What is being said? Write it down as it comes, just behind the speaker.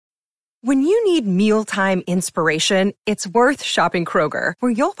When you need mealtime inspiration, it's worth shopping Kroger,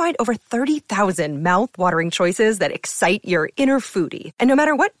 where you'll find over 30,000 mouth-watering choices that excite your inner foodie. And no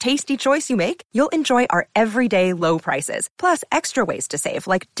matter what tasty choice you make, you'll enjoy our everyday low prices, plus extra ways to save,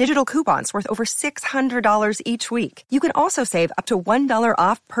 like digital coupons worth over $600 each week. You can also save up to $1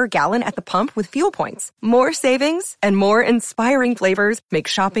 off per gallon at the pump with fuel points. More savings and more inspiring flavors make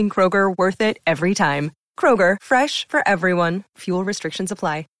shopping Kroger worth it every time. Kroger, fresh for everyone. Fuel restrictions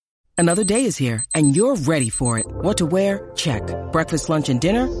apply. Another day is here, and you're ready for it. What to wear? Check. Breakfast, lunch, and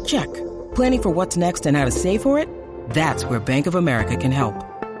dinner? Check. Planning for what's next and how to save for it? That's where Bank of America can help.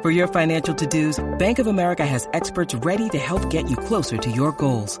 For your financial to-dos, Bank of America has experts ready to help get you closer to your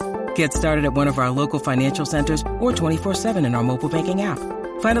goals. Get started at one of our local financial centers or 24/7 in our mobile banking app.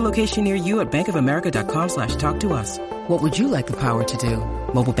 Find a location near you at bankofamerica.com/talktous. What would you like the power to do?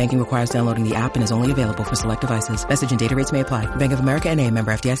 Mobile banking requires downloading the app and is only available for select devices. Message and data rates may apply. Bank of America N.A.,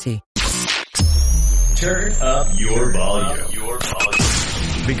 member FDIC. Turn up your volume.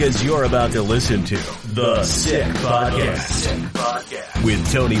 Because you're about to listen to The Sick Podcast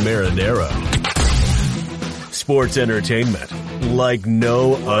with Tony Marinaro. Sports entertainment like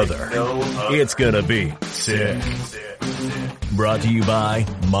no other. It's gonna be sick. Brought to you by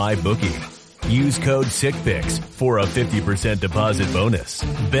MyBookie. Use code SickPicks for a 50% deposit bonus.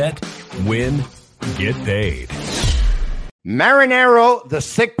 Bet, win, get paid. Marinaro, the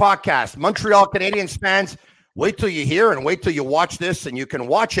Sick Podcast. Montreal Canadiens fans, wait till you hear and wait till you watch this, and you can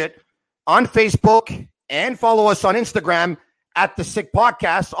watch it on Facebook and follow us on Instagram at the Sick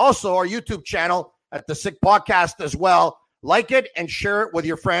Podcast. Also, our YouTube channel at the Sick Podcast as well. Like it and share it with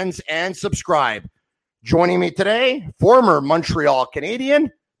your friends and subscribe. Joining me today, former Montreal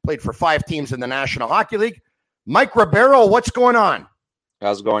Canadian, played for 5 teams in the National Hockey League, Mike Ribeiro. What's going on?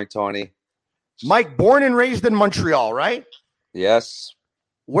 How's it going, Tony? Mike, born and raised in Montreal, right? Yes.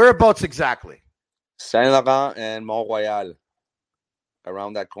 Whereabouts exactly? Saint Laurent and Mont Royal,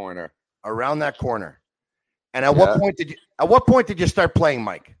 around that corner. Around that corner. And at what point did you start playing,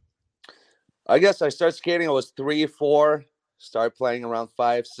 Mike? I guess I started skating. I was 3, 4. Started playing around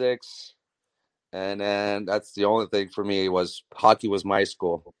 5, 6. And then that's the only thing for me was hockey was my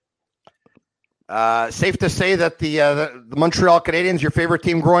school. Safe to say that the Montreal Canadiens, your favorite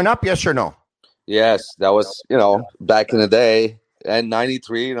team growing up, yes or no? Yes, that was, back in the day. And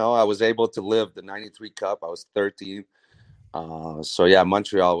 93, I was able to live the 93 Cup. I was 13. So, yeah,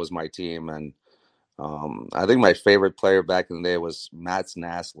 Montreal was my team. And I think my favorite player back in the day was Mats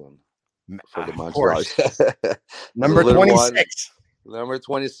Naslund for the Montreal. Number 26. Number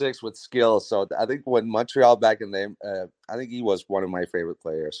 26 with skill. So I think when Montreal back in the day, I think he was one of my favorite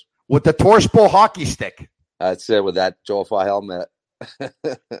players. With the Torspo hockey stick. That's it, with that Jofa helmet.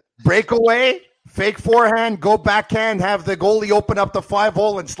 Breakaway, fake forehand, go backhand, have the goalie open up the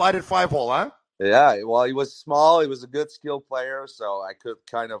 5-hole and slide it 5-hole, huh? Yeah, well, he was small. He was a good skill player, so I could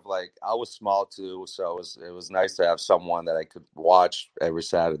kind of I was small too, so it was nice to have someone that I could watch every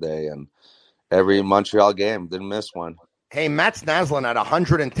Saturday and every Montreal game. Didn't miss one. Hey, Mats Naslund had a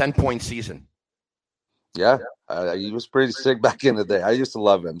 110-point season. Yeah, he was pretty sick back in the day. I used to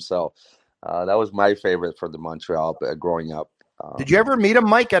love him, so that was my favorite for the Montreal growing up. Did you ever meet him,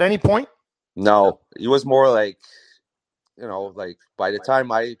 Mike, at any point? No, he was more by the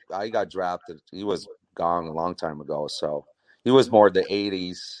time I got drafted, he was gone a long time ago. So he was more the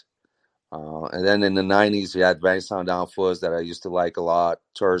 80s. And then in the 90s, you had Vincent D'Anfos that I used to like a lot,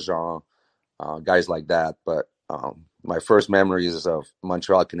 Turgeon, guys like that. But my first memories of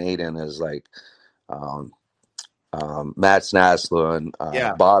Montreal Canadian is Mats Naslund,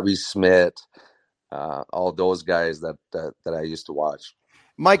 Bobby Smith, all those guys that I used to watch.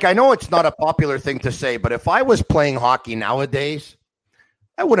 Mike, I know it's not a popular thing to say, but if I was playing hockey nowadays,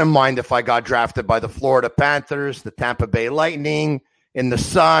 I wouldn't mind if I got drafted by the Florida Panthers, the Tampa Bay Lightning, in the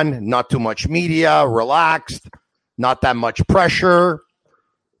sun, not too much media, relaxed, not that much pressure.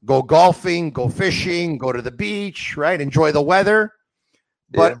 Go golfing, go fishing, go to the beach, right? Enjoy the weather.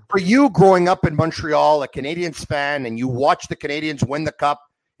 But for you growing up in Montreal, a Canadiens fan, and you watched the Canadiens win the Cup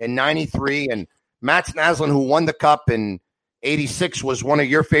in 93, and Mats Naslund, who won the Cup in 86, was one of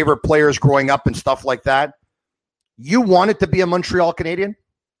your favorite players growing up and stuff like that. You wanted to be a Montreal Canadian?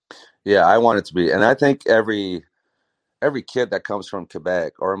 Yeah, I wanted to be. And I think every kid that comes from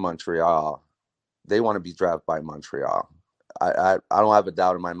Quebec or Montreal, they want to be drafted by Montreal. I don't have a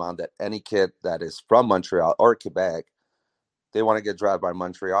doubt in my mind that any kid that is from Montreal or Quebec, they want to get drafted by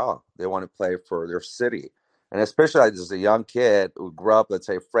Montreal. They want to play for their city. And especially as a young kid who grew up, let's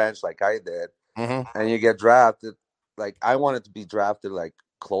say, French like I did, and you get drafted, I wanted to be drafted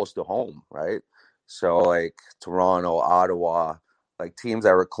close to home, right? So Toronto, Ottawa, like teams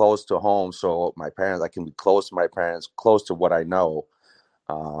that were close to home. So I can be close to my parents, close to what I know.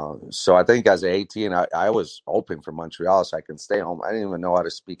 So I think as an 18, I was hoping for Montreal so I can stay home. I didn't even know how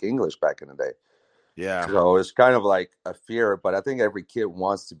to speak English back in the day. Yeah. So it's kind of like a fear, but I think every kid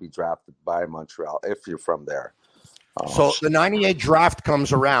wants to be drafted by Montreal if you're from there. So the 98 draft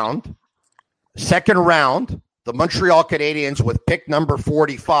comes around. Second round, the Montreal Canadiens with pick number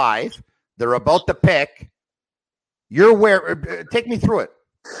 45. They're about to pick. You're where? Take me through it.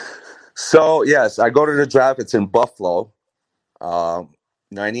 So, yes, I go to the draft. It's in Buffalo,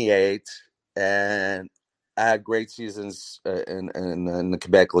 98. And I had great seasons in the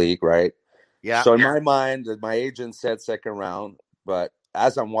Quebec League, right? Yeah. So in my mind, my agent said second round. But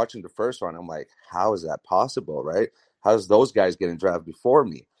as I'm watching the first one, I'm like, how is that possible, right? How's those guys getting drafted before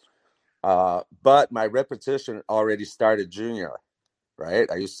me? But my repetition already started junior, right?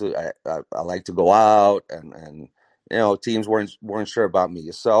 I like to go out and teams weren't sure about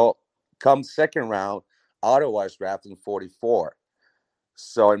me. So come second round, Ottawa's drafting 44.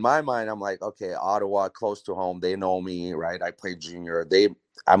 So in my mind, I'm like, okay, Ottawa close to home. They know me, right? I played junior.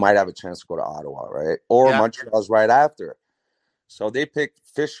 I might have a chance to go to Ottawa, right? Or Montreal's right after. So they picked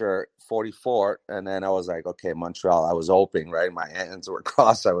Fisher 44, and then I was like, okay, Montreal. I was hoping, right? My hands were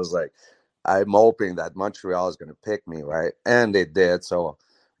crossed. I was like, I'm hoping that Montreal is going to pick me, right? And they did. So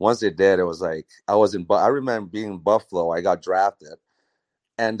once they did, it was like I remember being in Buffalo. I got drafted,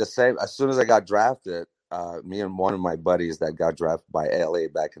 and as soon as I got drafted, me and one of my buddies that got drafted by LA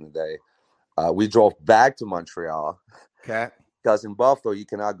back in the day, we drove back to Montreal. Okay. Because in Buffalo, you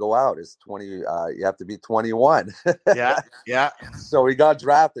cannot go out. It's 20. You have to be 21. Yeah. So we got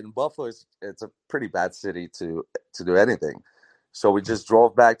drafted. In Buffalo, it's a pretty bad city to do anything. So we just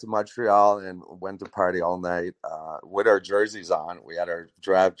drove back to Montreal and went to party all night with our jerseys on. We had our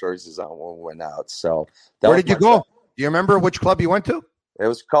draft jerseys on when we went out. So where did you go? Do you remember which club you went to? It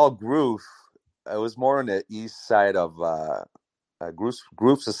was called Groove. It was more on the east side of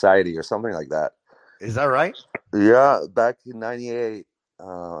Groove Society or something like that. Is that right? Yeah, back in '98.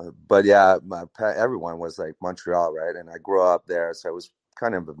 But yeah, everyone was like Montreal, right? And I grew up there, so it was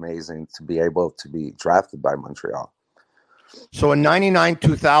kind of amazing to be able to be drafted by Montreal. So in 99,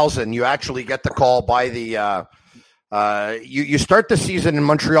 2000, you actually get the call by the you start the season in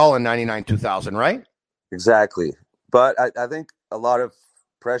Montreal in 99, 2000, right? Exactly. But I think a lot of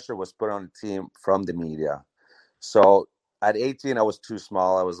pressure was put on the team from the media. So at 18, I was too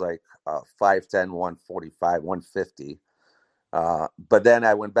small. I was like 5'10", 145, 150. But then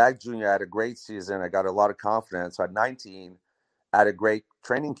I went back junior. I had a great season. I got a lot of confidence. At 19, I had a great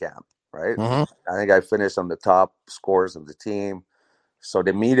training camp, right? Mm-hmm. I think I finished on the top scores of the team. So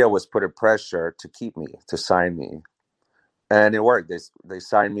the media was putting pressure to keep me, to sign me. And it worked. They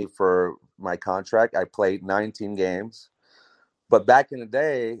signed me for my contract. I played 19 games. But back in the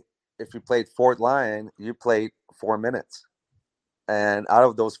day, if you played fourth line, you played 4 minutes. And out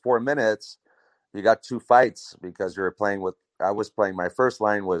of those 4 minutes, you got 2 fights because you were playing with – I was playing – my first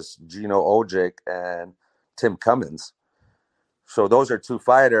line was Gino Ojic and Tim Cummins. So those are 2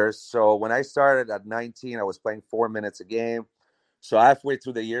 fighters. So when I started at 19, I was playing 4 minutes a game. So halfway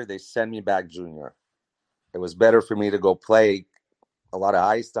through the year, they sent me back junior. It was better for me to go play a lot of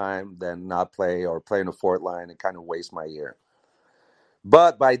ice time than not play or play in the fourth line and kind of waste my year.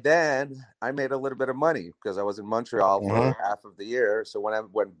 But by then, I made a little bit of money because I was in Montreal for half of the year. So when I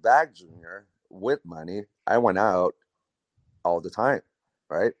went back junior with money, I went out all the time,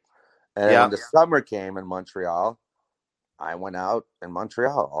 right? And when the summer came in Montreal, I went out in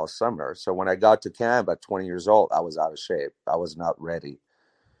Montreal all summer. So when I got to camp at 20 years old, I was out of shape. I was not ready.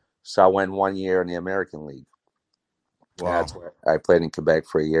 So I went 1 year in the American League. Wow. That's where I played in Quebec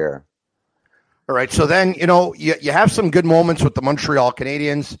for a year. All right. So then, you have some good moments with the Montreal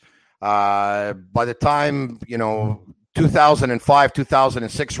Canadiens. By the time, 2005,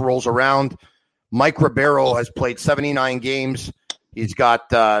 2006 rolls around, Mike Ribeiro has played 79 games. He's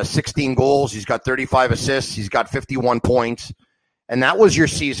got 16 goals. He's got 35 assists. He's got 51 points. And that was your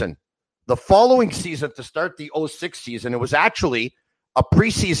season. The following season, to start the 06 season, it was actually a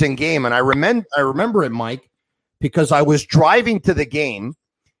preseason game. And I remember it, Mike, because I was driving to the game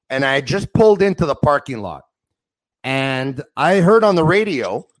and I had just pulled into the parking lot. And I heard on the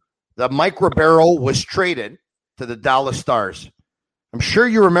radio that Mike Ribeiro was traded to the Dallas Stars. I'm sure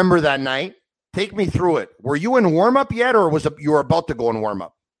you remember that night. Take me through it. Were you in warm-up yet, or you were about to go in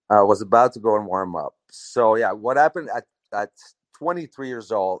warm-up? I was about to go in warm-up. So, yeah, what happened at 23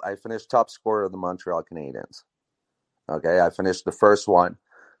 years old, I finished top scorer of the Montreal Canadiens. Okay, I finished the first one.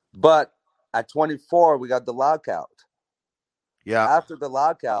 But at 24, we got the lockout. Yeah. After the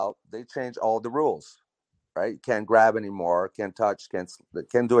lockout, they changed all the rules. right? You can't grab anymore, can't touch,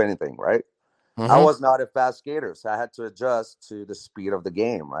 can't do anything, right? Mm-hmm. I was not a fast skater, so I had to adjust to the speed of the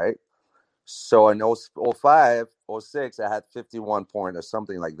game, right? So in 05, 06, I had 51 point or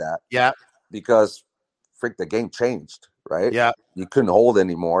something like that. Yeah. Because the game changed, right? Yeah. You couldn't hold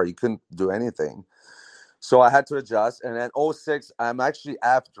anymore. You couldn't do anything. So I had to adjust. And then 06, I'm actually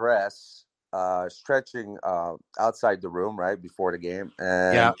half dressed, stretching outside the room, right, before the game.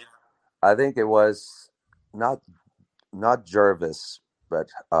 And I think it was not Jervis, but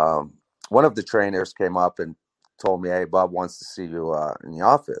one of the trainers came up and told me, hey, Bob wants to see you in the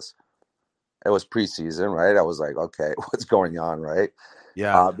office. It was preseason, right? I was like, okay, what's going on, right?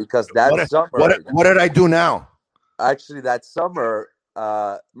 Yeah. Because that summer... What did I do now? Actually, that summer,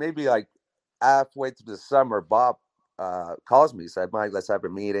 maybe like halfway through the summer, Bob calls me, said, Mike, let's have a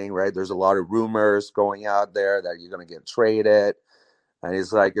meeting, right? There's a lot of rumors going out there that you're going to get traded. And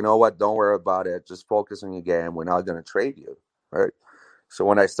he's like, you know what? Don't worry about it. Just focus on your game. We're not going to trade you, right? So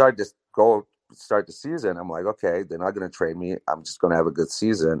when I start the season, I'm like, okay, they're not going to trade me. I'm just going to have a good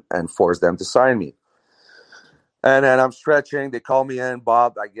season and force them to sign me. And then I'm stretching. They call me in.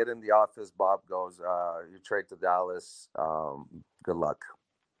 Bob, I get in the office. Bob goes, you trade to Dallas. Good luck.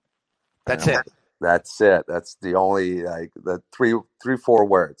 That's it. That's it. That's the only, like, the three, 4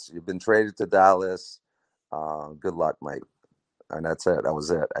 words. You've been traded to Dallas. Good luck, Mike. And that's it. That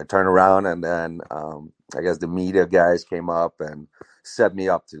was it. I turned around, and then I guess the media guys came up and set me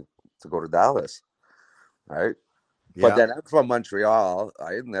up to go to Dallas, right? Yeah. But then I'm from Montreal.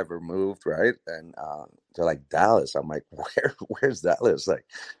 I had never moved, right? And they're like, Dallas. I'm like, where's Dallas? Like,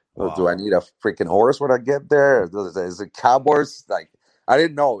 wow. Do I need a freaking horse when I get there? Is it Cowboys? Like, I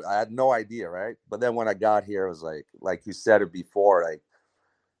didn't know. I had no idea, right? But then when I got here, it was like you said it before, like,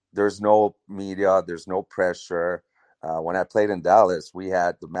 there's no media, there's no pressure. When I played in Dallas, we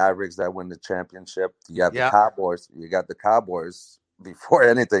had the Mavericks that win the championship. You have the Cowboys. You got the Cowboys before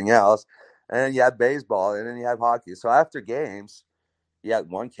anything else. And then you had baseball, and then you have hockey. So after games, you had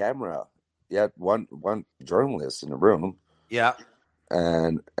one camera. You had one journalist in the room. Yeah.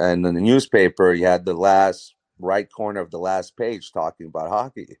 And in the newspaper, you had the last right corner of the last page talking about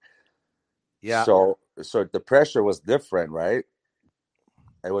hockey. Yeah. So the pressure was different, right?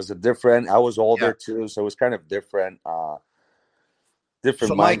 It was I was older too, so it was kind of different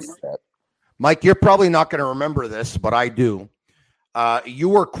mindset. Mike, you're probably not going to remember this, but I do. You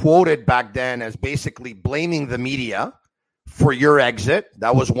were quoted back then as basically blaming the media for your exit.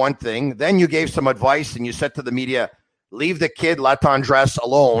 That was one thing. Then you gave some advice, and you said to the media, leave the kid Latendresse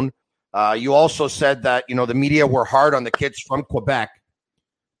alone. You also said that, the media were hard on the kids from Quebec.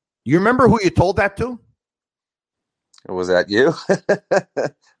 You remember who you told that to? Was that you?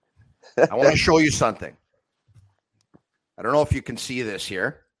 I want to show you something. I don't know if you can see this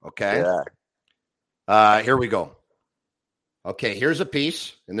here. Okay. Yeah. Here we go. Okay, here's a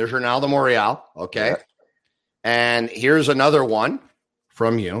piece in the Journal de Montréal. Okay. Yeah. And here's another one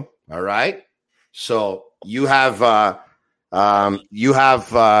from you. All right. So you have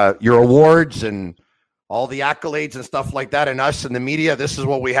your awards and all the accolades and stuff like that. And us in the media, this is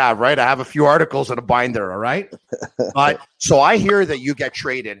what we have, right? I have a few articles in a binder. All right. But so I hear that you get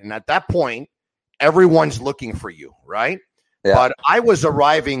traded. And at that point, everyone's looking for you, right? Yeah. But I was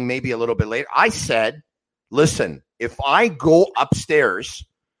arriving maybe a little bit late. I said, listen, if I go upstairs,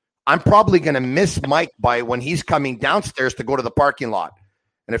 I'm probably going to miss Mike by when he's coming downstairs to go to the parking lot.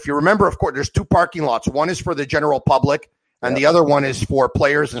 And if you remember, of course, there's 2 parking lots. One is for the general public, and the other one is for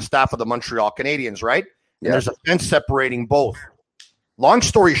players and staff of the Montreal Canadiens, right? And there's a fence separating both. Long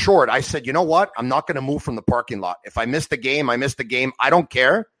story short, I said, you know what? I'm not going to move from the parking lot. If I miss the game, I miss the game. I don't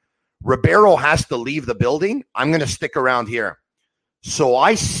care. Ribeiro has to leave the building. I'm going to stick around here. So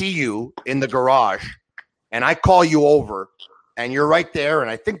I see you in the garage, and I call you over, and you're right there. And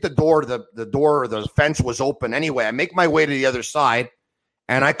I think the door or the fence was open. Anyway, I make my way to the other side,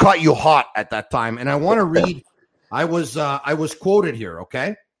 and I caught you hot at that time. And I want to read. I was quoted here.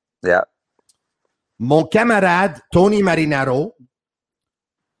 Okay. Yeah. Mon camarade Tony Marinaro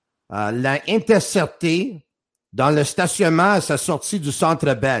l'a intercepté dans le stationnement à sa sortie du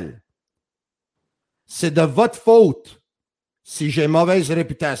Centre Bell. C'est de votre faute si j'ai mauvaise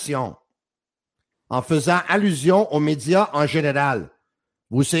réputation. En faisant allusion aux médias en général.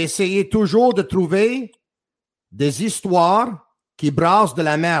 Vous essayez toujours de trouver des histoires qui brassent de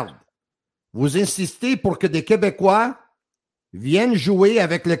la merde. Vous insistez pour que des Québécois viennent jouer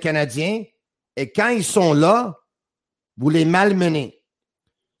avec le Canadien et quand ils sont là, vous les malmenez.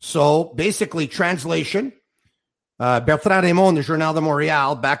 So, basically, translation, Bertrand Raymond in the Journal de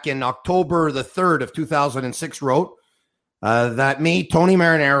Montréal back in October the 3rd of 2006 wrote that me, Tony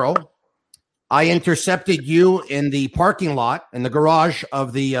Marinaro, I intercepted you in the parking lot in the garage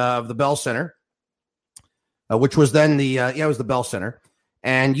of the Bell Center, which was then it was the Bell Center,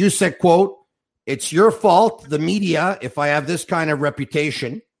 and you said, "quote It's your fault, the media, if I have this kind of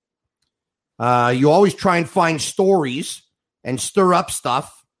reputation. You always try and find stories and stir up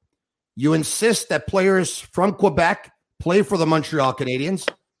stuff. You insist that players from Quebec play for the Montreal Canadiens,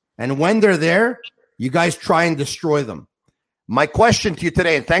 and when they're there, you guys try and destroy them." My question to you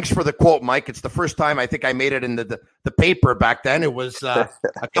today, and thanks for the quote, Mike. It's the first time I think I made it in the paper back then. It was a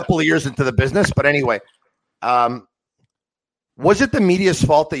couple of years into the business. But anyway, was it the media's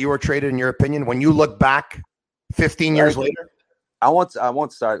fault that you were traded, in your opinion, when you look back 15 years later? I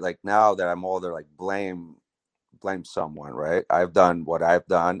won't start like now that I'm older, like blame someone, right? I've done what I've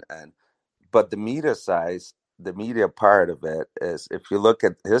done, but the media part of it is, if you look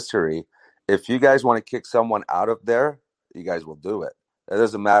at history, if you guys want to kick someone out of there, you guys will do it. It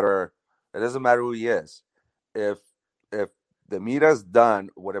doesn't matter who he is. If the media's done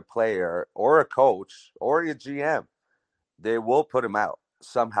with a player or a coach or a GM, they will put him out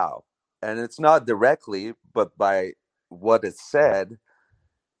somehow. And it's not directly, but by what is said.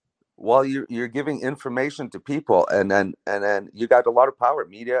 Well, you're giving information to people, and then you got a lot of power.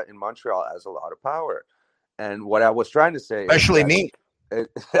 Media in Montreal has a lot of power. And what I was trying to say, especially me,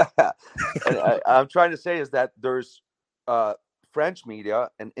 I'm trying to say is that there's French media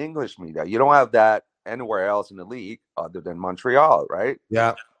and English media. You don't have that anywhere else in the league other than Montreal, right?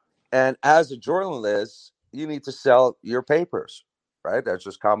 Yeah. And as a journalist, you need to sell your papers, right? That's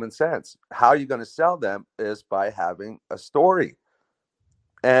just common sense. How you're going to sell them is by having a story.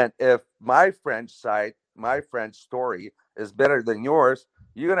 And if my French story is better than yours,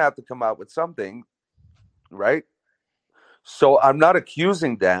 you're going to have to come out with something, right? So I'm not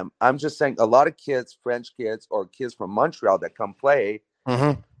accusing them. I'm just saying a lot of kids, French kids or kids from Montreal that come play,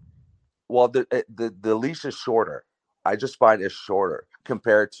 well, the leash is shorter. I just find it's shorter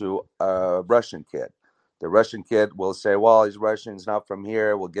compared to a Russian kid. The Russian kid will say, well, he's Russian, he's not from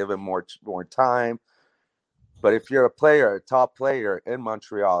here. We'll give him more time. But if you're a top player in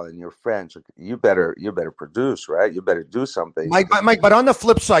Montreal and you're French, you better produce, right? You better do something. Mike, but on the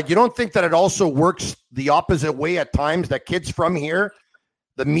flip side, you don't think that it also works the opposite way at times, that kids from here,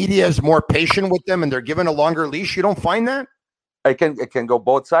 the media is more patient with them and they're given a longer leash? You don't find that? It can go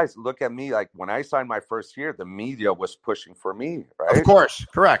both sides. Look at me. Like when I signed my first year, the media was pushing for me, right? Of course,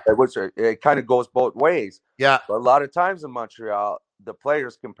 correct. It kind of goes both ways. Yeah. But a lot of times in Montreal, the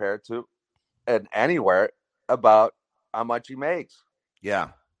players compared to and anywhere about how much he makes. Yeah.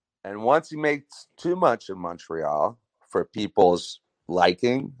 And once he makes too much in Montreal for people's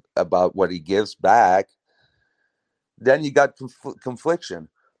liking about what he gives back, then you got confliction.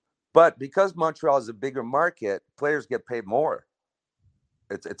 But because Montreal is a bigger market, players get paid more.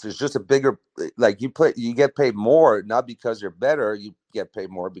 It's just a bigger, like you get paid more, not because you're better, you get paid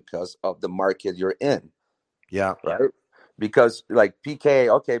more because of the market you're in. Yeah. Right? Because like PK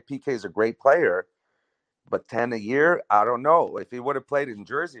is a great player, but 10 a year, I don't know. If he would have played in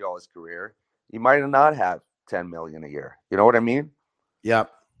Jersey all his career, he might not have 10 million a year. You know what I mean? Yeah.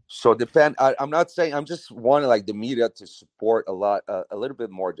 So I'm not saying, I'm just wanting like the media to support a little bit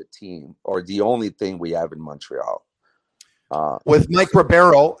more the team, or the only thing we have in Montreal. With Mike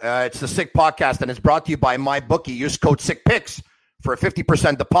Ribeiro, it's the Sick Podcast, and it's brought to you by MyBookie. Use code SickPicks for a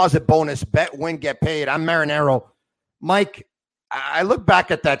 50% deposit bonus. Bet, win, get paid. I'm Marinero. Mike, I look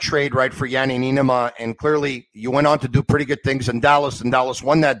back at that trade, right, for Yanni Niinimaa, and clearly you went on to do pretty good things in Dallas, and Dallas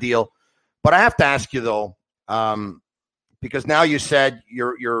won that deal. But I have to ask you, though, because now you said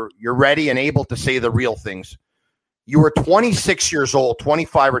you're ready and able to say the real things. You were 26 years old,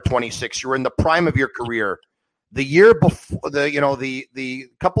 25 or 26. You were in the prime of your career. The year before, the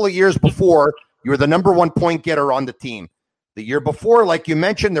couple of years before, you were the number one point getter on the team. The year before, like you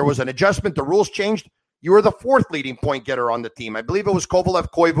mentioned, there was an adjustment. The rules changed. You were the fourth leading point getter on the team. I believe it was Kovalev,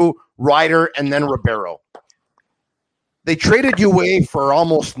 Koivu, Ryder, and then Ribeiro. They traded you away for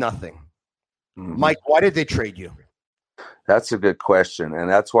almost nothing. Mm-hmm. Mike, why did they trade you? That's a good question. And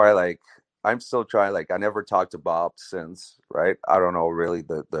that's why, I'm still trying. I never talked to Bob since, right? I don't know really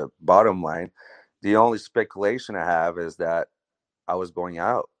the bottom line. The only speculation I have is that I was going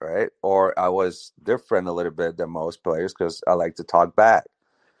out, right? Or I was different a little bit than most players because I like to talk back.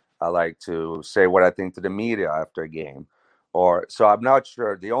 I like to say what I think to the media after a game. So I'm not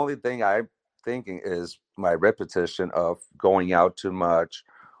sure. The only thing I'm thinking is my repetition of going out too much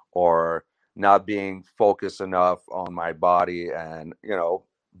or not being focused enough on my body. And,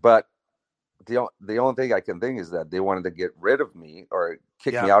 but the only thing I can think is that they wanted to get rid of me or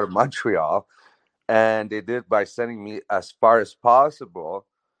kick me out of Montreal. And they did by sending me as far as possible.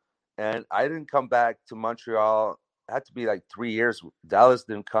 And I didn't come back to Montreal. It had to be like 3 years. Dallas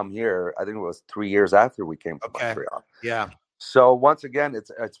didn't come here. I think it was 3 years after we came to Montreal. Yeah. So once again,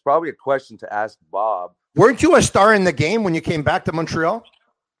 it's probably a question to ask Bob. Weren't you a star in the game when you came back to Montreal?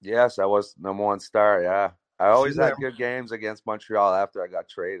 Yes, I was number one star. Yeah, I always had good games against Montreal after I got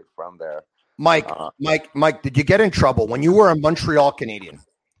traded from there. Mike, did you get in trouble when you were a Montreal Canadian?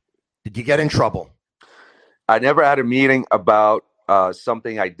 Did you get in trouble? I never had a meeting about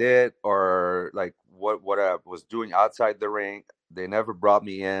something I did or like what I was doing outside the ring. They never brought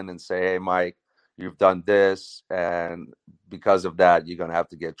me in and say, "Hey, Mike, you've done this, and because of that, you're gonna have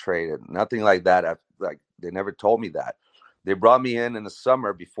to get traded." Nothing like that. They never told me that. They brought me in the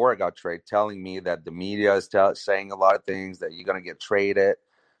summer before I got traded, telling me that the media is saying a lot of things, that you're gonna get traded.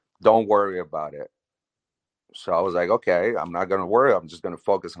 Don't worry about it. So I was like, okay, I'm not gonna worry. I'm just gonna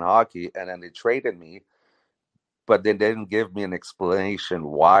focus on hockey. And then they traded me, but they didn't give me an explanation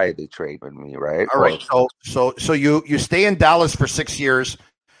why they traded me. Right. All right. So you stay in Dallas for 6 years.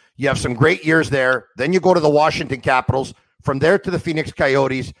 You have some great years there. Then you go to the Washington Capitals. From there to the Phoenix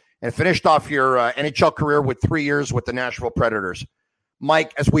Coyotes, and finished off your NHL career with 3 years with the Nashville Predators.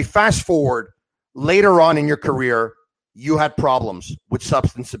 Mike, as we fast forward, later on in your career, you had problems with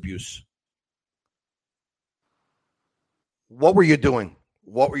substance abuse. What were you doing?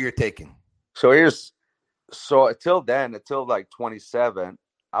 What were you taking? So until then, until like 27,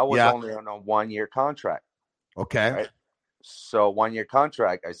 I was only on a 1 year contract. Okay. Right? So 1 year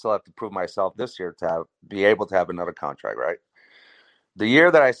contract, I still have to prove myself this year to be able to have another contract, right? The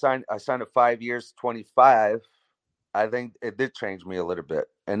year that I signed a 5 years, 25. I think it did change me a little bit.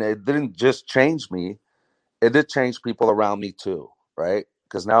 And it didn't just change me. It did change people around me too, right?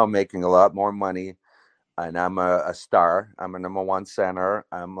 Because now I'm making a lot more money and I'm a star. I'm a number one center.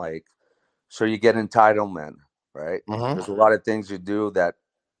 I'm like, so you get entitlement, right? Mm-hmm. There's a lot of things you do that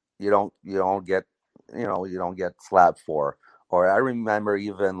you don't get, you don't get slapped for. Or I remember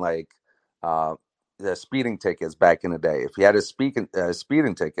even like the speeding tickets back in the day. If you had a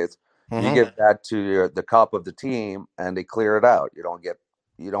speeding tickets, you give that to the cop of the team and they clear it out. You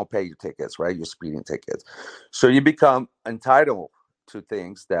don't pay your tickets, right? Your speeding tickets. So you become entitled to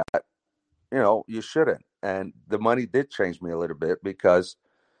things that, you shouldn't. And the money did change me a little bit because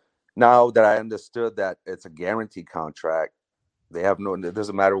now that I understood that it's a guaranteed contract, it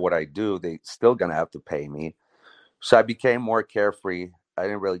doesn't matter what I do, they still going to have to pay me. So I became more carefree. I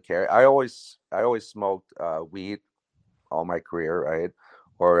didn't really care. I always smoked weed all my career, right?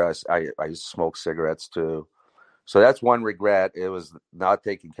 Or I used to smoke cigarettes too. So that's one regret. It was not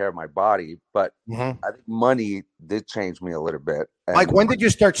taking care of my body. But I think money did change me a little bit. And Mike, when did you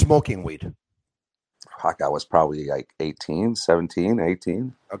start smoking weed? I was probably like 18, 17,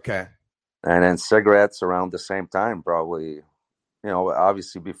 18. Okay. And then cigarettes around the same time, probably.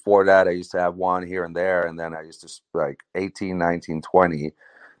 Obviously before that, I used to have one here and there. And then I used to, like 18, 19, 20,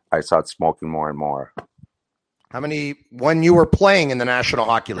 I started smoking more and more. When you were playing in the National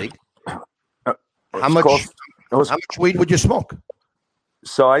Hockey League, how much weed would you smoke?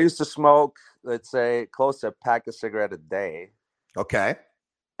 So I used to smoke, let's say, close to a pack of cigarette a day. Okay.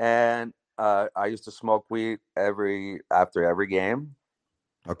 And I used to smoke weed after every game.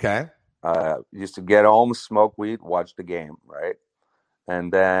 Okay. Used to get home, smoke weed, watch the game, right?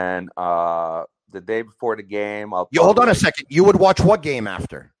 And then the day before the game, hold on a second. You would watch what game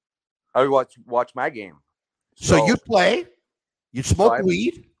after? I would watch my game. So you'd play, you'd smoke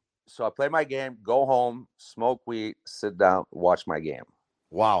weed. So I play my game, go home, smoke weed, sit down, watch my game.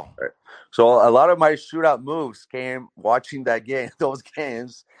 Wow. Right. So a lot of my shootout moves came watching those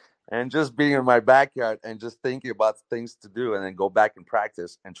games, and just being in my backyard and just thinking about things to do, and then go back and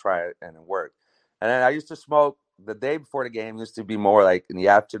practice and try it, and it worked. And then I used to smoke the day before the game. Used to be more like in the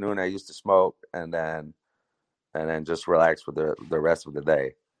afternoon. I used to smoke and then just relax for the rest of the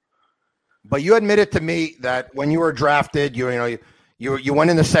day. But you admitted to me that when you were drafted, you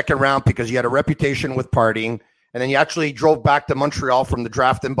went in the second round because you had a reputation with partying, and then you actually drove back to Montreal from the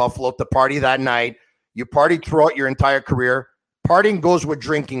draft in Buffalo to party that night. You partied throughout your entire career. Partying goes with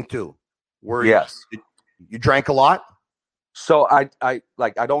drinking too. Yes. You drank a lot? So I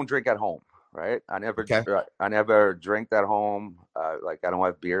don't drink at home, right? I never drink at home. I don't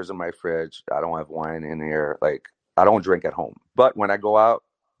have beers in my fridge. I don't have wine in here. Like, I don't drink at home. But when I go out,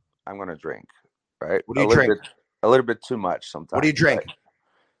 I'm going to drink, right? What do you drink? A little bit too much sometimes. What do you drink? Right?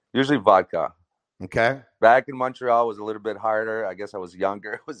 Usually vodka. Okay. Back in Montreal, it was a little bit harder. I guess I was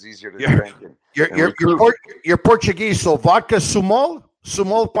younger. It was easier to drink. You're Portuguese, so vodka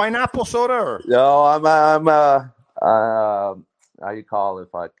Sumol pineapple soda? Or? No, I'm how you call it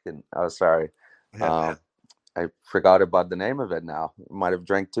if I can. Oh, sorry. Yeah. I forgot about the name of it now. Might have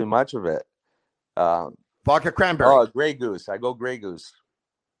drank too much of it. Vodka cranberry. Oh, Grey Goose. I go Grey Goose.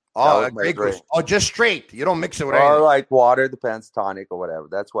 That Oh, was a my Grey Goose. drink. Oh, just straight. You don't mix it with Or anything. like water, depends, tonic or whatever.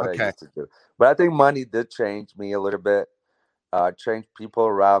 That's what I Okay. used to do. But I think money did change me a little bit. Changed people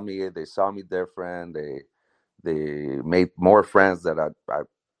around me. They saw me different. They made more friends that I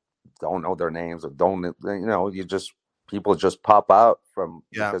don't know their names or don't, people just pop out from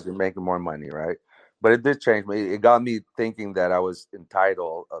because you're making more money, right? But it did change me. It got me thinking that I was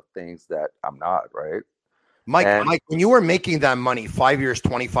entitled of things that I'm not, right? Mike, when you were making that money, 5 years,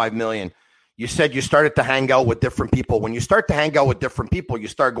 25 million, you said you started to hang out with different people. When you start to hang out with different people, you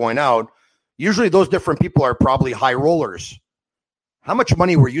start going out. Usually those different people are probably high rollers. How much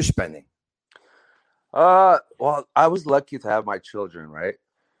money were you spending? Well, I was lucky to have my children, right?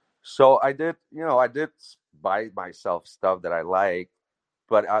 So I did buy myself stuff that I like,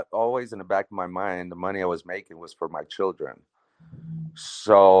 but always in the back of my mind, the money I was making was for my children.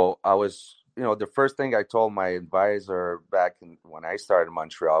 So I was, the first thing I told my advisor when I started in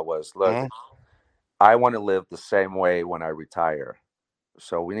Montreal was, look, I want to live the same way when I retire.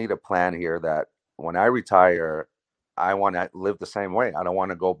 So we need a plan here that when I retire, I want to live the same way. I don't want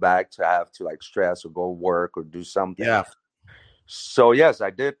to go back to have to like stress or go work or do something. Yeah. So yes, I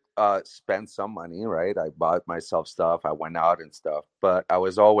did spend some money, right? I bought myself stuff. I went out and stuff, but I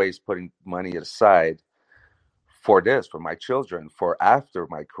was always putting money aside for my children, for after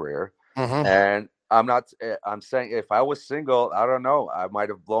my career. And I'm saying if I was single, I don't know, I might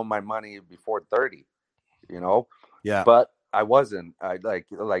have blown my money before 30, Yeah. but I wasn't. I like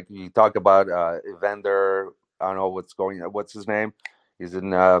you talk about Evander. I don't know what's his name. He's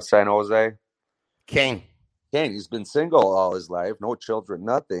in San Jose. Kane. He's been single all his life, no children,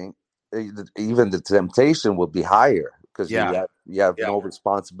 nothing. Even the temptation will be higher because you have no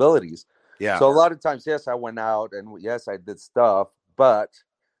responsibilities. Yeah. So a lot of times, yes, I went out and yes, I did stuff, but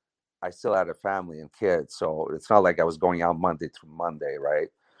I still had a family and kids. So it's not like I was going out Monday through Monday, right?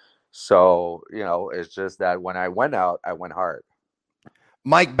 So, it's just that when I went out, I went hard.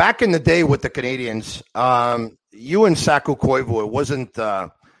 Mike, back in the day with the Canadians, you and Saku Koivu, it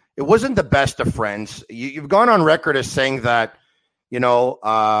wasn't the best of friends. You've gone on record as saying that,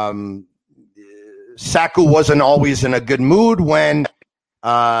 Saku wasn't always in a good mood when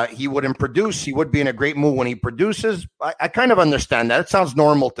he wouldn't produce. He would be in a great mood when he produces. I kind of understand that. It sounds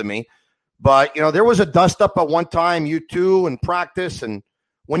normal to me. But, there was a dust up at one time, you two, in practice. And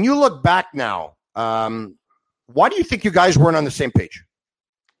when you look back now, why do you think you guys weren't on the same page?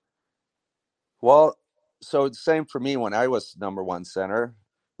 Well, so it's the same for me when I was number one center.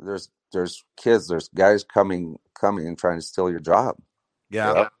 There's kids, there's guys coming and trying to steal your job.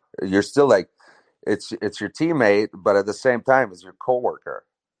 Yeah. You're still like, it's your teammate, but at the same time, it's your coworker,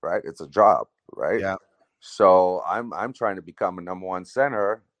 right? It's a job, right? Yeah. So I'm trying to become a number one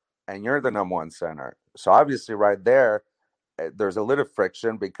center, and you're the number one center. So obviously, right there, there's a little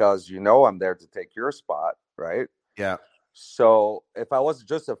friction because I'm there to take your spot, right? Yeah. So if I was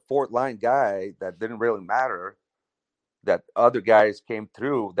just a fourth line guy, that didn't really matter. That other guys came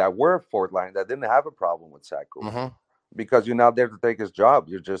through that were fourth line that didn't have a problem with Saku because you're not there to take his job.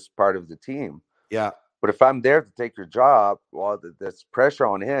 You're just part of the team. Yeah. But if I'm there to take your job, well, there's pressure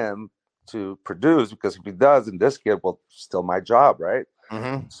on him to produce because if he does, then this kid will steal my job, right?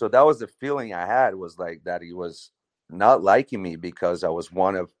 So that was the feeling I had, was like that he was not liking me because I was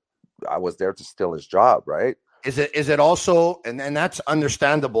there to steal his job, right? Is it also, and that's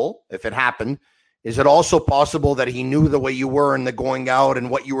understandable if it happened, is it also possible that he knew the way you were and the going out and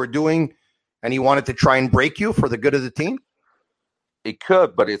what you were doing, and he wanted to try and break you for the good of the team? It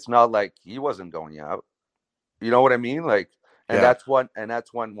could, but it's not like he wasn't going out. You know what I mean? Like, that's when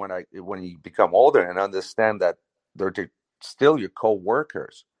when you become older and understand that they're still your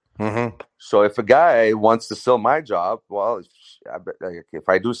co-workers. So if a guy wants to steal my job, well, if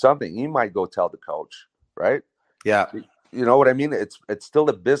I do something, he might go tell the coach, right? Yeah. You know what I mean? It's still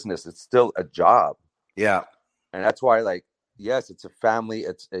a business. It's still a job. Yeah. And that's why, like, yes, it's a family.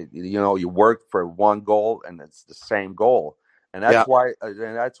 It's, you work for one goal and it's the same goal. And that's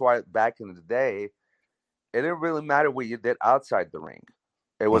why back in the day, it didn't really matter what you did outside the ring.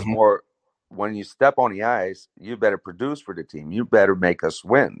 It was more, when you step on the ice, you better produce for the team. You better make us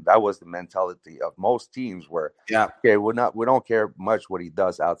win. That was the mentality of most teams where, okay, we don't care much what he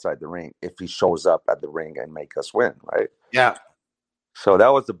does outside the ring if he shows up at the ring and make us win, right? Yeah. So that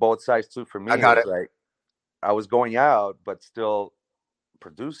was the both sides too for me. I got it. Like, I was going out, but still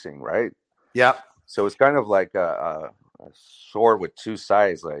producing, right? Yeah. So it's kind of like a sword with two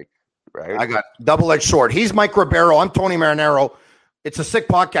sides, like, right? I got double-edged sword. He's Mike Ribeiro. I'm Tony Marinaro. It's a sick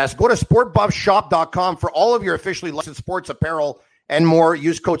podcast. Go to sportbuffshop.com for all of your officially licensed sports apparel and more.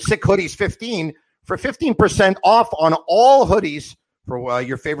 Use code SICKHoodies15 for 15% off on all hoodies for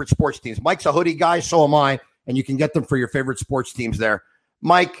your favorite sports teams. Mike's a hoodie guy, so am I, and you can get them for your favorite sports teams there.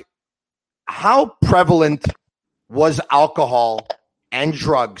 Mike, how prevalent was alcohol and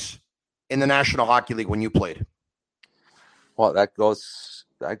drugs in the National Hockey League when you played? Well, that goes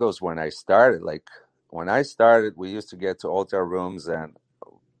when I started. Like when I started, we used to get to hotel rooms and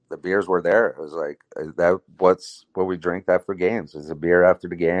the beers were there. It was like what's what we drink that for games. There's a beer after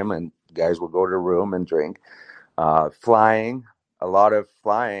the game, and guys would go to the room and drink. Flying, a lot of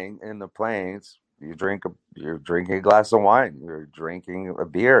flying in the planes. You're drinking a glass of wine. You're drinking a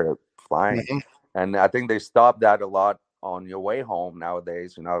beer, flying, and I think they stopped that a lot on your way home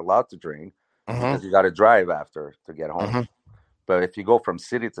nowadays. You're not allowed to drink because you got to drive after to get home. But if you go from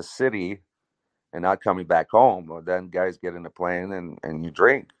city to city and not coming back home, well, then guys get in a plane and you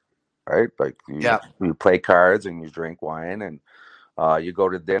drink, right? Like you play cards and you drink wine, and you go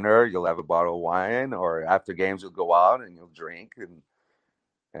to dinner, you'll have a bottle of wine, or after games you'll go out and you'll drink,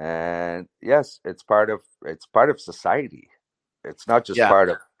 and yes, it's part of society. It's not just part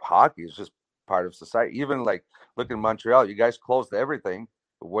of hockey; it's just part of society. Even like look in Montreal, you guys closed everything.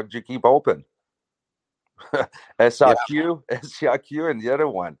 What did you keep open? SRQ, and the other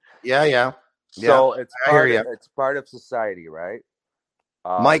one. So it's part of society, right?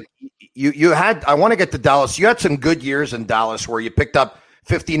 Mike, you had, I want to get to Dallas. You had some good years in Dallas where you picked up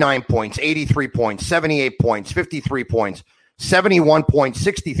 59 points, 83 points, 78 points, 53 points, 71 points,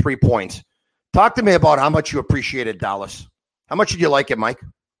 63 points. Talk to me about how much you appreciated Dallas. How much did you like it, Mike?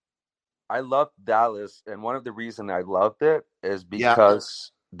 I loved Dallas, and one of the reasons I loved it is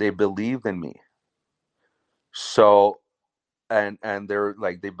because they believed in me. So, and they're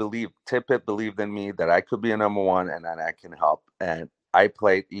like, Tippett believed in me that I could be a number one and that I can help. And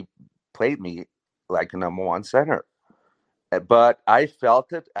he played me like a number one center. But I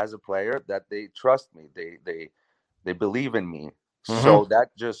felt it as a player that they trust me. They believe in me. So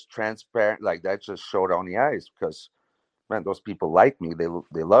that just transparent, like that just showed on the ice because, man, those people like me.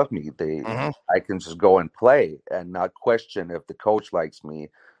 They love me. I can just go and play and not question if the coach likes me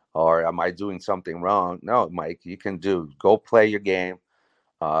or am I doing something wrong. No, Mike, you can go play your game.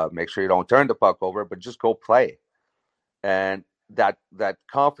 Make sure you don't turn the puck over, but just go play. And that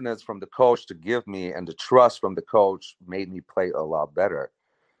confidence from the coach to give me and the trust from the coach made me play a lot better.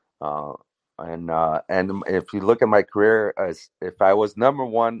 And if you look at my career, as if I was number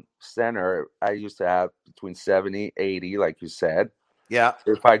one center, I used to have between 70, 80, like you said. Yeah.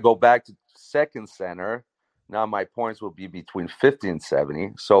 If I go back to second center, now my points will be between 50 and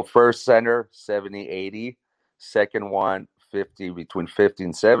 70. So first center, 70, 80. Second one, 50, between 50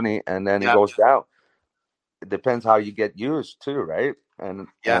 and 70. And then it goes down. It depends how you get used too, right? And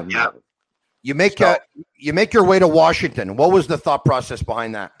you make your way to Washington. What was the thought process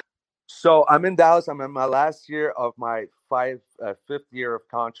behind that? So I'm in Dallas. I'm in my last year of my fifth year of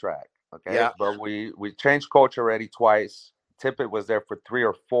contract. Okay. Yeah. But we changed coach already twice. Tippett was there for 3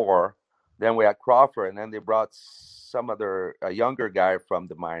 or 4. Then we had Crawford, and then they brought a younger guy from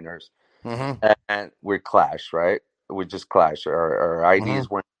the minors, and we clashed. Right? We just clashed. Our IDs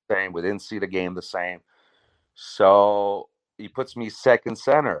weren't the same. We didn't see the game the same. So he puts me second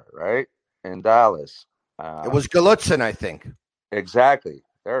center, right, in Dallas. It was Gulutzin, I think. Exactly.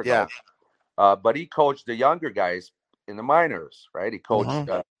 There we go. But he coached the younger guys in the minors, right? He coached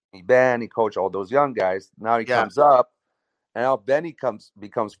Ben. He coached all those young guys. Now he comes up, and now Benny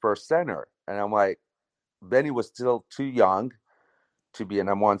becomes first center. And I'm like, Benny was still too young to be a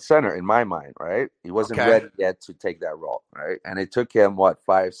number one center in my mind, right? He wasn't ready yet to take that role, right? And it took him,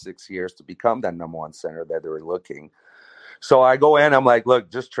 5-6 years to become that number one center that they were looking. So I go in, I'm like, look,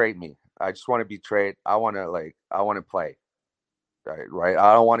 just trade me. I just want to be traded. I want to play. Right.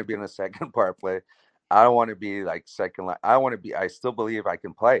 I don't want to be in the second power play. I don't want to be like second line. I still believe I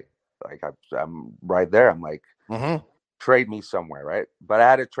can play. Like I'm right there. I'm like, trade me somewhere. Right. But I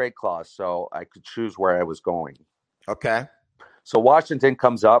had a trade clause, so I could choose where I was going. Okay. So Washington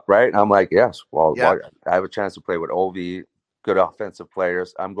comes up, right? And I'm like, yes, I have a chance to play with Ovi, good offensive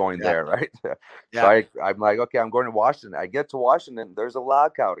players. I'm going there, right? So I'm like, okay, I'm going to Washington. I get to Washington. There's a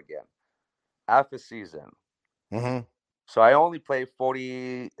lockout again. Half a season. So I only played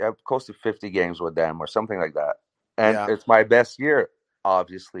close to 50 games with them or something like that. And it's my best year,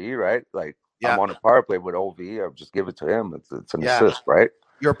 obviously, right? Like I'm on a power play with OV. I'll just give it to him. It's an assist, right?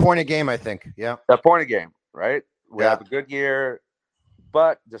 You're a point a game, I think. Yeah. A point a game, right? We have a good year,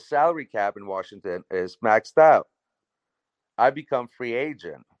 but the salary cap in Washington is maxed out. I become free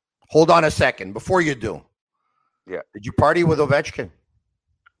agent. Hold on a second. Before you do. Yeah. Did you party with Ovechkin?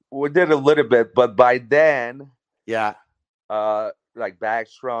 We did a little bit, but by then, Yeah. like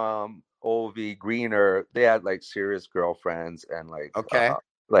Backstrom, Ovi, Greener, they had like serious girlfriends and Okay.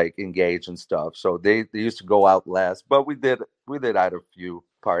 like engaged and stuff. So they used to go out less, but we did had a few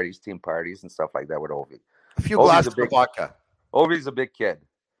parties, team parties and stuff like that with Ovi. A few Ovi's glasses of vodka. Ovi's a big kid.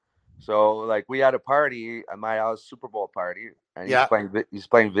 So like we had a party at my house, Super Bowl party, and he's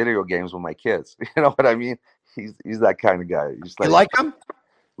playing video games with my kids. You know what I mean? He's that kind of guy. He's You like him?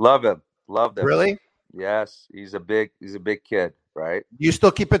 Love him. Really? Yes, he's a big kid, right? You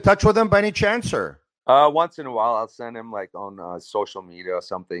still keep in touch with him by any chance, or? Once in a while, I'll send him like on social media or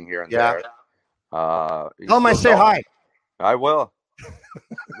something here and there. Tell him I say hi. I will.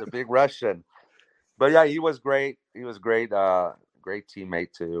 The big Russian, but yeah, he was great. He was great. Great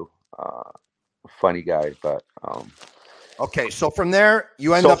teammate too. Funny guy, but okay. So from there,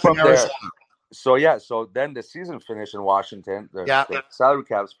 you end up in Arizona. So then the season finished in Washington. The salary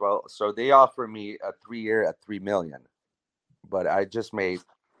caps fell. So they offered me a 3-year at $3 million, but I just made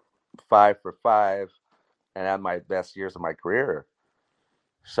 5 for 5 and had my best years of my career.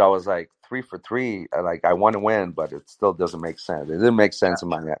 So I was like 3 for 3. Like I want to win, but it still doesn't make sense. It didn't make sense in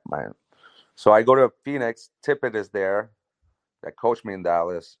my mind. So I go to Phoenix. Tippett is there, that coached me in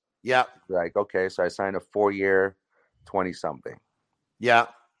Dallas. Yeah. Like, okay, so I signed a 4-year, 20-something. Yeah.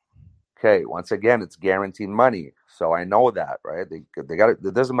 Okay, once again, it's guaranteed money, so I know that, right? They got it.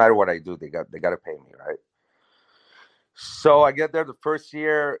 It doesn't matter what I do; they got to pay me, right? So I get there the first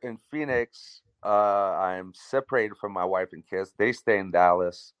year in Phoenix. I'm separated from my wife and kids. They stay in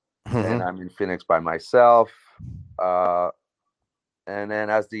Dallas, and I'm in Phoenix by myself. And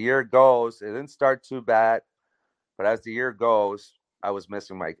then as the year goes, it didn't start too bad, but as the year goes, I was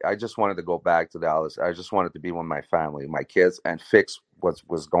missing I just wanted to go back to Dallas. I just wanted to be with my family, my kids, and fix what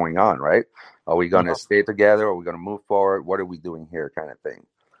was going on, right? Are we going to stay together? Are we going to move forward? What are we doing here, kind of thing?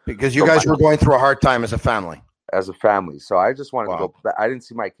 Because you guys were going through a hard time as a family. So I just wanted to go back. I didn't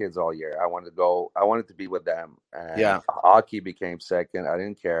see my kids all year. I wanted to go. I wanted to be with them. And hockey became second. I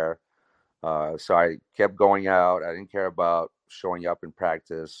didn't care. So I kept going out. I didn't care about showing up in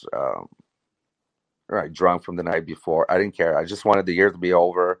practice. Right, drunk from the night before. I didn't care. I just wanted the year to be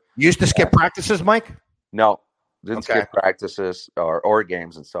over. You used to skip practices, Mike? No, didn't skip practices or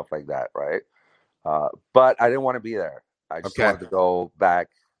games and stuff like that, right? But I didn't want to be there. I just wanted to go back.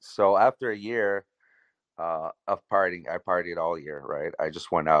 So after a year of partying, I partied all year, right? I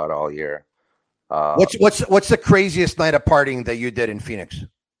just went out all year. What's the craziest night of partying that you did in Phoenix?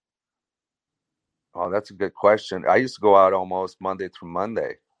 Oh, that's a good question. I used to go out almost Monday through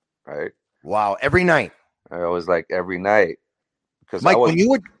Monday, right? Wow, every night. It was like every night. Because Mike, when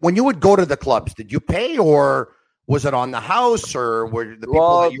you would go to the clubs, did you pay, or was it on the house, or were the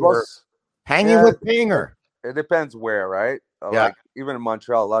people that you were hanging with paying? Or it depends where, right? Like even in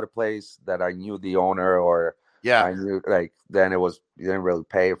Montreal, a lot of places that I knew the owner, or I knew, like, then it was, you didn't really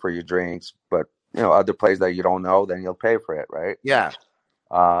pay for your drinks, but other places that you don't know, then you'll pay for it, right? Yeah.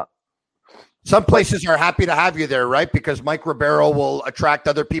 Some places are happy to have you there, right? Because Mike Ribeiro will attract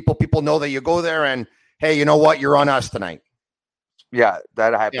other people. People know that you go there, and hey, you know what? You're on us tonight. Yeah,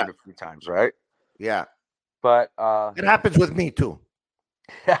 that happened a few times, right? Yeah. But it happens with me too.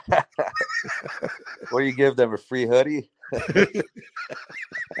 What do you give them, a free hoodie?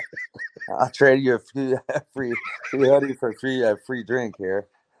 I'll trade you a free hoodie for a free drink here.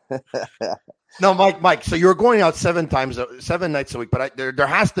 No, Mike. So you're going out 7 nights a week, but there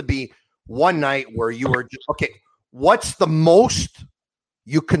has to be one night where you were just okay. What's the most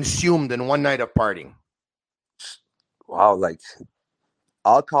you consumed in one night of partying? Wow, like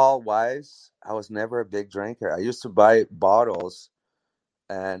alcohol wise, I was never a big drinker. I used to buy bottles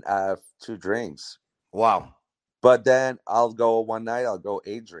and have 2 drinks. Wow. But then I'll go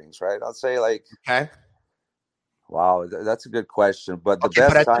 8 drinks, right? I'll say like, okay. Wow, that's a good question. But the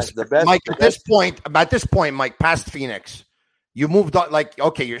best Mike, at this point, Mike, past Phoenix, you moved on. Like,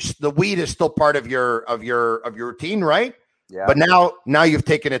 okay, the weed is still part of your routine, right? Yeah. But now you've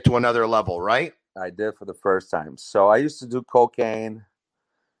taken it to another level, right? I did for the first time. So I used to do cocaine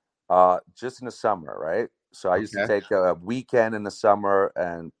just in the summer, right? So I used to take a weekend in the summer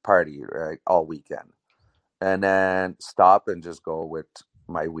and party, right, all weekend. And then stop and just go with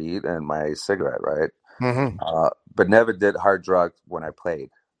my weed and my cigarette, right? Mm-hmm. But never did hard drugs when I played.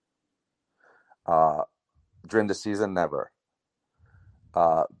 During the season, never.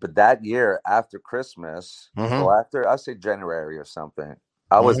 But that year after Christmas, or after, I'll say January or something,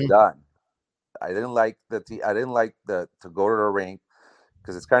 I was done. I didn't like to go to the rink,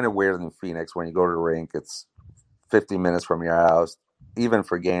 because it's kind of weird in Phoenix. When you go to the rink, it's 50 minutes from your house. Even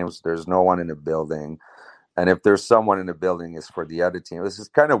for games, there's no one in the building. And if there's someone in the building, it's for the other team. This is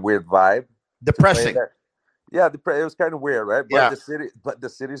kind of weird vibe. Depressing. Yeah, it was kind of weird, right? But the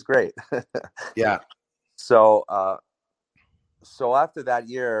city's great. Yeah. So so after that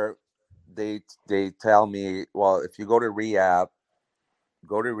year, they tell me, well, if you go to rehab,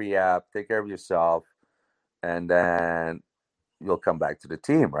 take care of yourself, and then you'll come back to the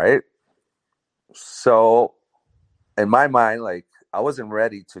team, right? So in my mind, like, I wasn't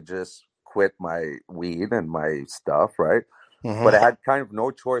ready to just quit my weed and my stuff, right? Mm-hmm. But I had kind of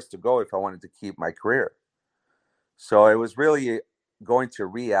no choice to go if I wanted to keep my career. So it was really going to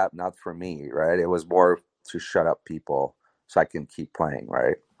rehab, not for me, right? It was more to shut up people so I can keep playing,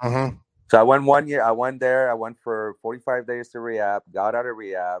 right? Mm-hmm. So I went 1 year. I went there. I went for 45 days to rehab, got out of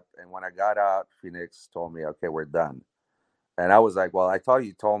rehab. And when I got out, Phoenix told me, okay, we're done. And I was like, well, I thought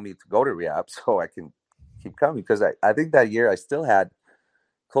you told me to go to rehab so I can keep coming. Because I think that year I still had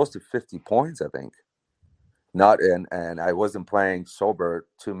close to 50 points, I think. And I wasn't playing sober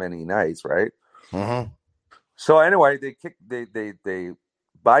too many nights, right? Mm-hmm. So anyway, they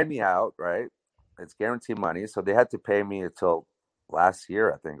buy me out, right? It's guaranteed money, so they had to pay me until last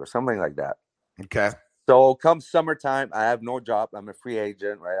year, I think, or something like that. Okay. So come summertime, I have no job. I'm a free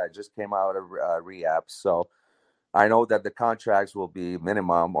agent, right? I just came out of rehab, so I know that the contracts will be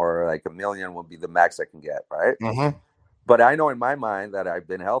minimum, or like $1 million will be the max I can get, right? Mm-hmm. But I know in my mind that I've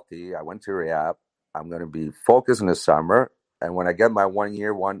been healthy. I went to rehab. I'm going to be focused in the summer, and when I get my 1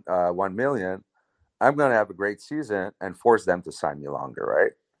 year, 1 million, I'm going to have a great season and force them to sign me longer,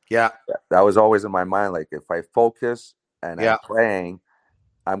 right? Yeah. That was always in my mind. Like, if I focus and Yeah. I'm playing,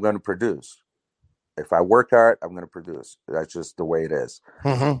 I'm going to produce. If I work hard, I'm going to produce. That's just the way it is.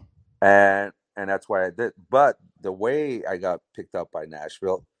 Mm-hmm. And that's why I did. But the way I got picked up by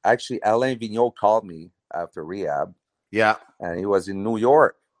Nashville, actually, Alain Vigneault called me after rehab. Yeah. And he was in New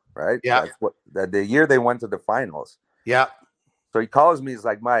York, right? Yeah. That's the year they went to the finals. Yeah. So he calls me. He's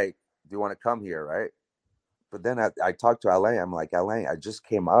like, Mike, do you want to come here, right? But then I talked to Alain. I'm like, Alain, I just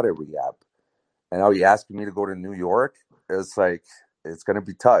came out of rehab. And now he asking me to go to New York. It's like, it's going to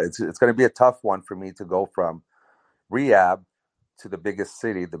be tough. It's going to be a tough one for me to go from rehab to the biggest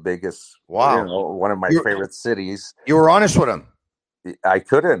city, the biggest, one of my favorite cities. You were honest with him. I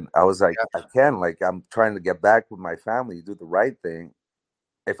couldn't. I was like, I can't. Like, I'm trying to get back with my family, do the right thing.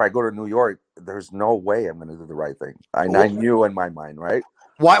 If I go to New York, there's no way I'm going to do the right thing. I knew in my mind, right?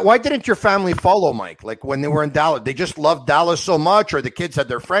 Why didn't your family follow, Mike? Like, when they were in Dallas, they just loved Dallas so much, or the kids had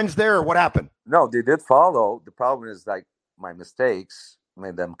their friends there, or what happened? No, they did follow. The problem is, like, my mistakes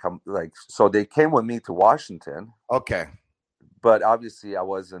made them come. Like, so they came with me to Washington. Okay. But obviously I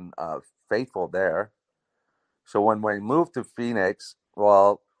wasn't faithful there. So when we moved to Phoenix,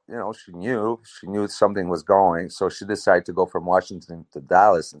 well, she knew something was going. So she decided to go from Washington to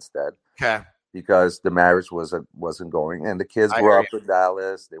Dallas instead. Okay. Because the marriage wasn't going, and the kids grew up in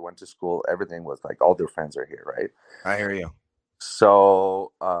Dallas. They went to school. Everything was like, all their friends are here, right? I hear you.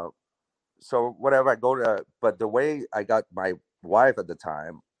 So, so whatever, I go to, but the way I got my wife at the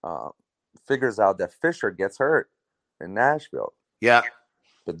time figures out that Fisher gets hurt in Nashville. Yeah.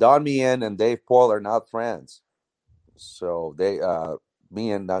 But Don Meehan and Dave Paul are not friends. So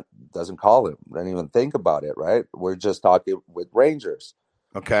Meehan doesn't call him, doesn't even think about it, right? We're just talking with Rangers.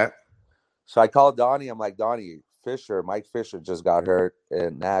 Okay. So I called Donnie. I'm like, Donnie, Mike Fisher just got hurt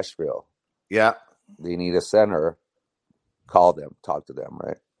in Nashville. Yeah. They need a center. Call them, talk to them,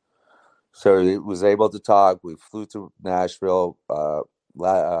 right? So he was able to talk. We flew to Nashville.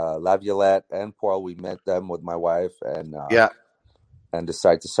 Laviolette and Paul, we met them with my wife, and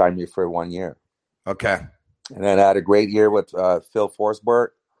decided to sign me for 1 year. Okay. And then I had a great year with Phil Forsberg.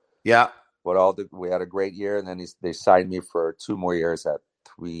 Yeah. We had a great year, and then they signed me for 2 more years at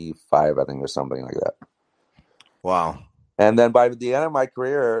 3.5, I think, or something like that. Wow. And then by the end of my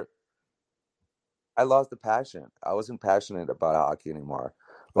career, I lost the passion. I wasn't passionate about hockey anymore.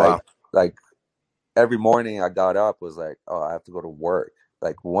 Like every morning I got up was like, oh, I have to go to work.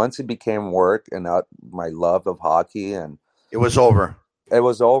 Like, once it became work and not my love of hockey, and it was over. It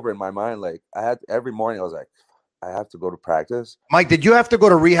was over in my mind. Like, every morning I was like, I have to go to practice. Mike, did you have to go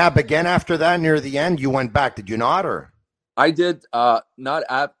to rehab again after that? Near the end, you went back. Did you not? Or I did. Not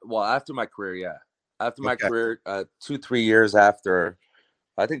after my career. Yeah, after my career, 2-3 years after.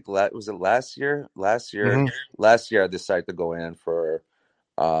 I think was it last year? Last year, I decided to go in for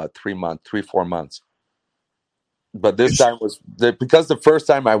 3-4 months. But this time was because the first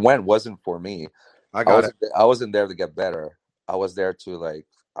time I went wasn't for me. I wasn't there to get better. I was there to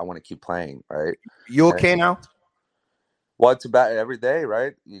I want to keep playing. Right? You okay now? Well, it's about every day,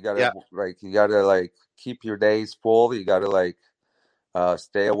 right? You gotta keep your days full. You gotta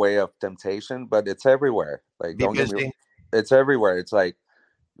Stay away of temptation, but it's everywhere. Like, Be don't get me. busy. It's everywhere. It's like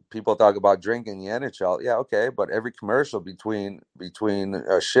people talk about drinking in the NHL. Yeah, okay, but every commercial between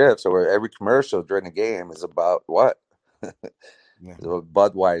shifts, or every commercial during the game is about what? Yeah. It's about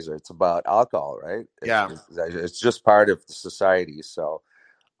Budweiser. It's about alcohol, right? Yeah. It's just part of the society. So,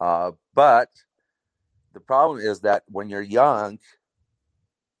 but the problem is that when you're young,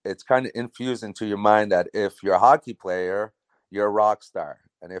 it's kind of infused into your mind that if you're a hockey player, you're a rock star,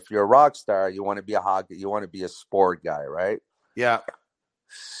 and if you're a rock star, you want to be a sport guy, right? Yeah.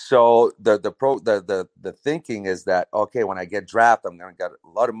 So the thinking is that, okay, when I get drafted, I'm gonna get a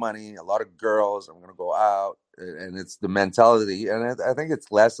lot of money, a lot of girls, I'm gonna go out, and it's the mentality, and I think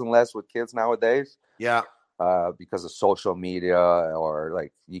it's less and less with kids nowadays. Yeah. Because of social media, or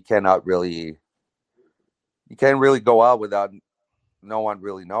like you can't really go out without no one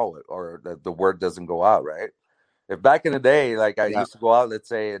really know it, or the word doesn't go out, right? If back in the day, like I used to go out, let's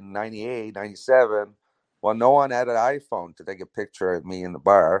say in 98, 97, well, no one had an iPhone to take a picture of me in the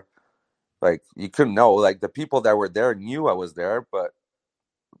bar. Like, you couldn't know. Like, the people that were there knew I was there, but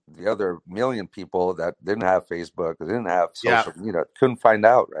the other million people that didn't have Facebook, didn't have social media, couldn't find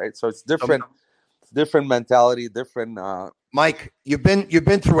out, right? So it's different. Different mentality, different. Mike, you've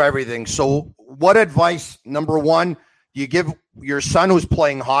been through everything. So, what advice, number one, do you give your son who's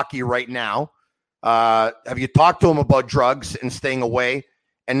playing hockey right now? Have you talked to him about drugs and staying away?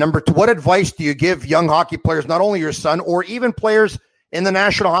 And number two, what advice do you give young hockey players, not only your son, or even players in the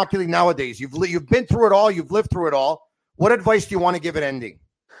National Hockey League nowadays? You've been through it all. You've lived through it all. What advice do you want to give at ending?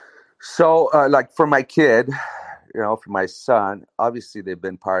 So, like for my kid, for my son, obviously they've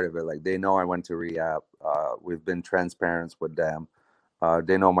been part of it. Like, they know I went to rehab. We've been transparent with them.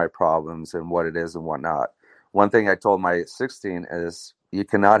 They know my problems and what it is and whatnot. One thing I told my 16 is, you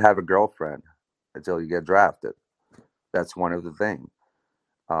cannot have a girlfriend until you get drafted. That's one of the things.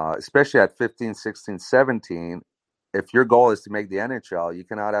 Especially at 15, 16, 17, if your goal is to make the NHL, you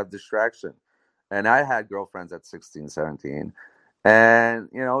cannot have distraction. And I had girlfriends at 16, 17. And,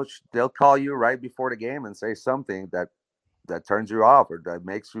 they'll call you right before the game and say something that turns you off, or that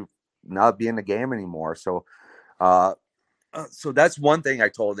makes you not be in the game anymore. So that's one thing I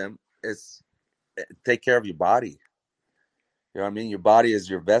told them, is take care of your body. You know what I mean? Your body is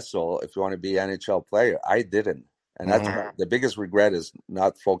your vessel if you want to be an NHL player. I didn't. And that's the biggest regret, is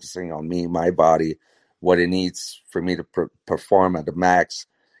not focusing on me, my body, what it needs for me to perform at the max,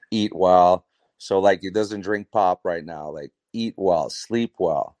 eat well. So, like, it doesn't drink pop right now. Like, eat well, sleep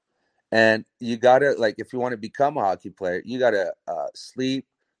well. And you got to, like, if you want to become a hockey player, you got to sleep,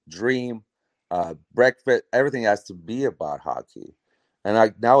 dream, breakfast. Everything has to be about hockey. And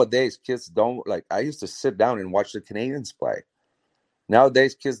like nowadays, kids don't, like, I used to sit down and watch the Canadians play.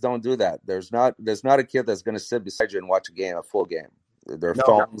 Nowadays, kids don't do that. There's not a kid that's going to sit beside you and watch a full game. Their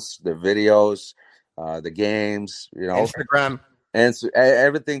phones, their videos, the games, Instagram, and so,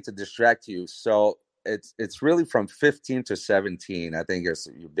 everything to distract you. So it's really from 15 to 17, I think, is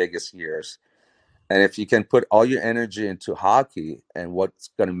your biggest years. And if you can put all your energy into hockey and what's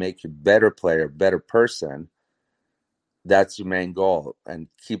going to make you a better player, better person, that's your main goal. And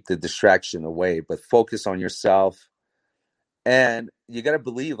keep the distraction away, but focus on yourself. And you got to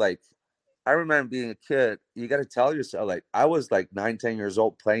believe, like, I remember being a kid, you got to tell yourself, like, I was like 9, 10 years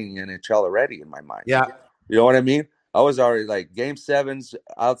old playing NHL already in my mind. Yeah. You know what I mean? I was already, like, game sevens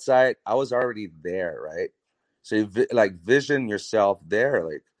outside. I was already there, right? So you vision yourself there.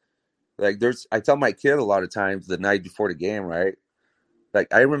 Like I tell my kid a lot of times the night before the game, right?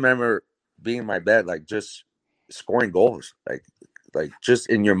 Like, I remember being in my bed, like, just scoring goals, like just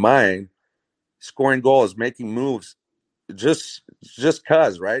in your mind, scoring goals, making moves. Just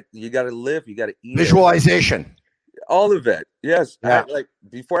cause, right? You got to live, you got to eat. Visualization. All of it. Yes. Yeah. Like,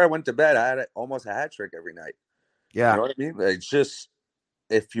 before I went to bed, I had almost a hat trick every night. Yeah. You know what I mean? Like, just,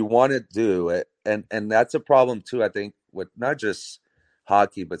 if you want to do it, and that's a problem too, I think, with not just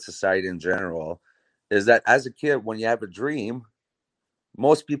hockey, but society in general, is that as a kid, when you have a dream,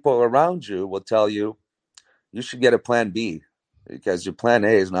 most people around you will tell you, you should get a plan B, because your plan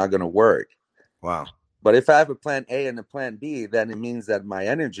A is not going to work. Wow. But if I have a plan A and a plan B, then it means that my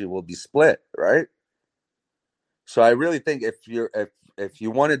energy will be split, right? So I really think if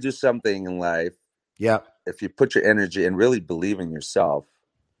you want to do something in life, if you put your energy and really believe in yourself,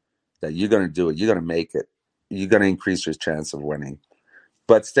 that you're going to do it, you're going to make it, you're going to increase your chance of winning.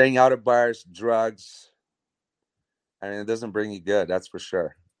 But staying out of bars, drugs, I mean, it doesn't bring you good, that's for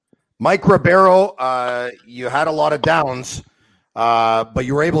sure. Mike Ribeiro, you had a lot of downs. But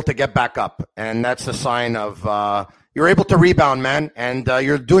you were able to get back up, and that's a sign of you're able to rebound, man. And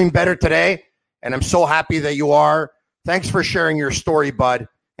you're doing better today, and I'm so happy that you are. Thanks for sharing your story, bud,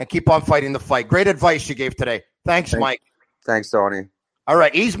 and keep on fighting the fight. Great advice you gave today. Thanks, Mike. Thanks, Tony. All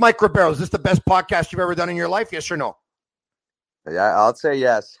right. He's Mike Ribeiro. Is this the best podcast you've ever done in your life? Yes or no? Yeah, I'll say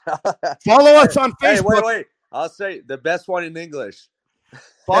yes. Follow us on Facebook. Hey, wait. I'll say the best one in English.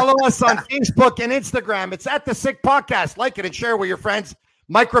 Follow us on Facebook and Instagram. It's at The Sick Podcast. Like it and share with your friends.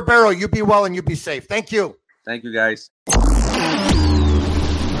 Mike Ribeiro, you be well and you be safe. Thank you. Thank you, guys.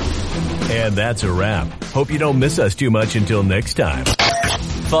 And that's a wrap. Hope you don't miss us too much until next time.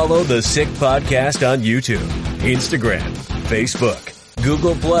 Follow The Sick Podcast on YouTube, Instagram, Facebook,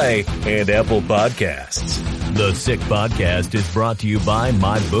 Google Play, and Apple Podcasts. The Sick Podcast is brought to you by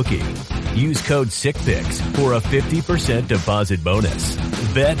MyBookie. Use code SickPicks for a 50% deposit bonus.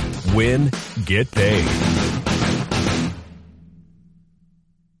 Bet, win, get paid.